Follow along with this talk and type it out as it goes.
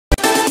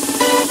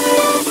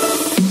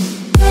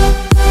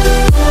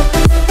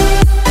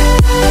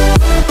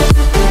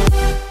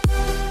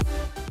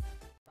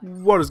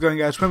What is going,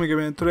 guys?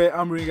 PremierGamer, and today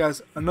I'm bringing you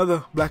guys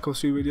another Black Ops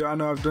 3 video. I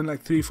know I've done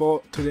like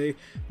 3-4 today,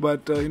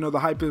 but you know, the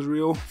hype is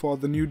real for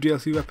the new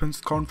DLC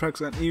weapons,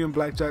 contracts, and even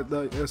blackjack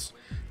that is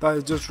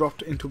just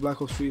dropped into Black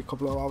Ops 3 a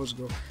couple of hours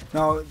ago.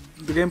 Now,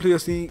 the gameplay you're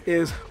seeing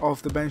is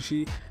of the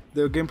Banshee.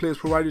 The gameplay is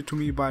provided to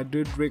me by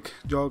Rick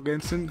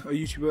Jorgensen, a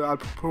YouTuber. I'll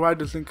provide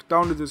this link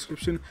down in the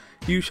description.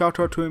 Huge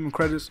shout out to him, and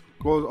credits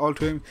goes all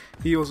to him.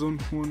 He was the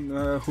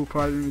one who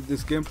provided me with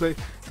this gameplay,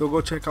 so go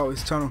check out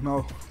his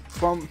channel.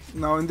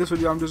 Now in this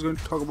video I'm just going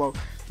to talk about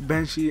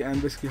Banshee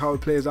and basically how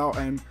it plays out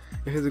and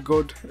if it's a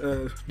good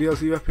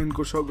DLC weapon,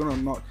 good shotgun or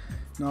not.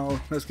 Now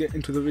let's get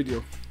into the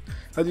video.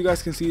 As you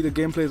guys can see, the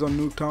gameplay is on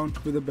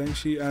Nuketown with the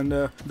Banshee, and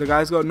the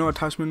guy's got no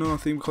attachment, no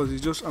nothing, because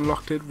he's just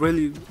unlocked it.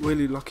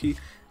 Really lucky.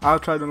 I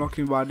tried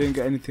unlocking, but I didn't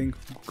get anything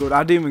good.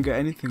 I didn't even get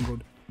anything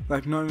good,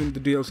 like not even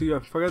the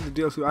DLC. Forget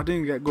the DLC, I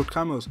didn't get good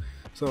camos,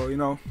 so you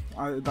know,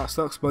 that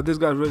sucks. But this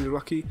guy's really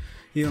lucky,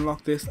 he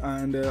unlocked this,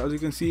 and as you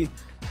can see,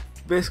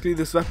 basically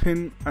this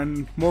weapon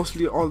and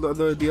mostly all the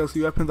other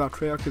DLC weapons that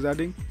Treyarch is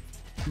adding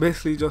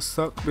basically just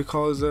suck,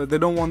 because they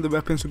don't want the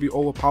weapons to be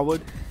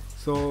overpowered.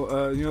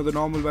 So you know, the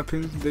normal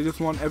weapons, they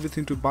just want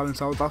everything to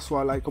balance out. That's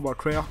what I like about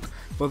Treyarch,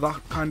 but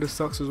that kind of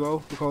sucks as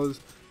well, because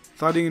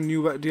it's adding in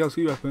new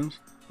DLC weapons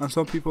and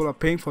some people are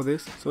paying for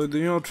this. So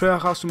you know,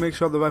 Treyarch has to make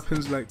sure the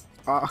weapons like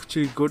are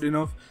actually good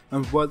enough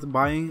and worth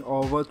buying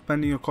or worth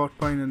spending your cost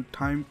point and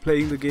time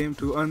playing the game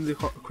to earn the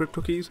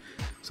crypto keys.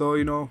 So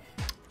you know,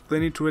 they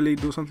need to really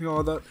do something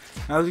about that.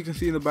 As you can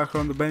see in the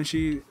background, the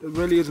Banshee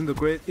really isn't the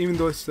great, even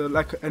though it's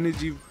like an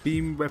energy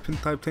beam weapon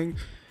type thing.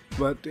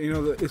 But you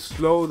know, it's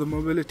slow, the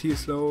mobility is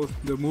slow,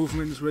 the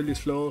movement is really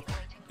slow.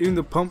 Even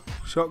the pump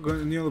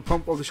shotgun, you know, the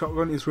pump of the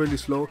shotgun is really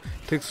slow.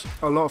 It takes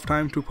a lot of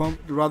time to pump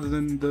rather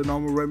than the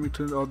normal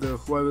Remington or the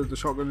whatever the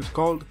shotgun is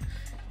called.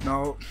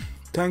 Now,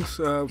 thanks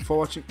for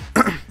watching.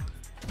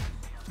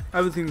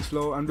 Everything is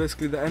slow, and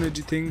basically the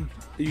energy thing,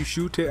 you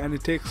shoot it and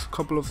it takes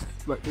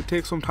it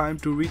takes some time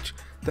to reach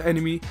the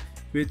enemy,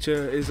 which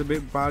is a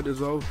bit bad as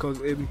well,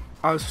 because it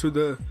adds to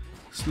the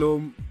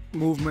slow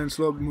movement,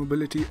 slow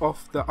mobility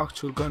of the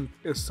actual gun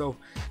itself.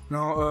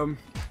 Now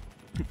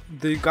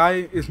the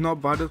guy is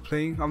not bad at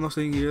playing. I'm not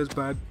saying he is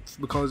bad,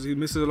 because he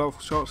misses a lot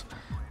of shots,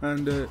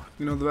 and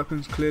you know, the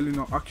weapon's clearly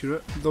not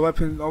accurate. The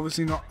weapon is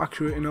obviously not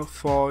accurate enough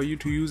for you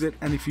to use it,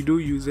 and if you do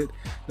use it,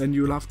 then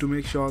you'll have to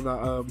make sure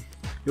that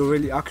you're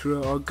really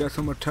accurate, or get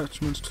some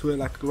attachments to it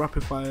like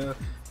rapid fire,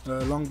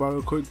 long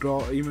barrel, quick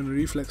draw, or even a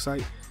reflex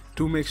sight,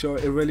 to make sure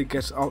it really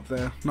gets out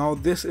there. Now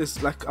this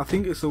is like, I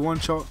think it's a one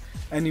shot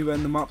anywhere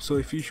in the map, so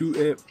if you shoot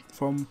it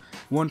from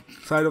one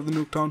side of the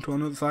Nuketown to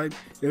another side,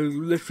 it'll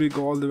literally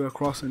go all the way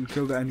across and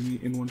kill the enemy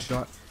in one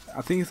shot.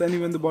 I think it's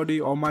anywhere in the body,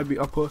 or might be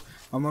upper,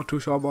 I'm not too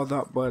sure about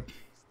that, but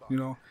you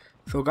know.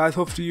 So guys,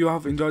 hopefully you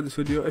have enjoyed this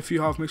video. If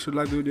you have, make sure to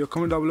like the video,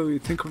 comment down below what you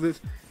think of this,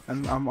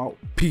 and I'm out.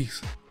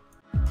 Peace.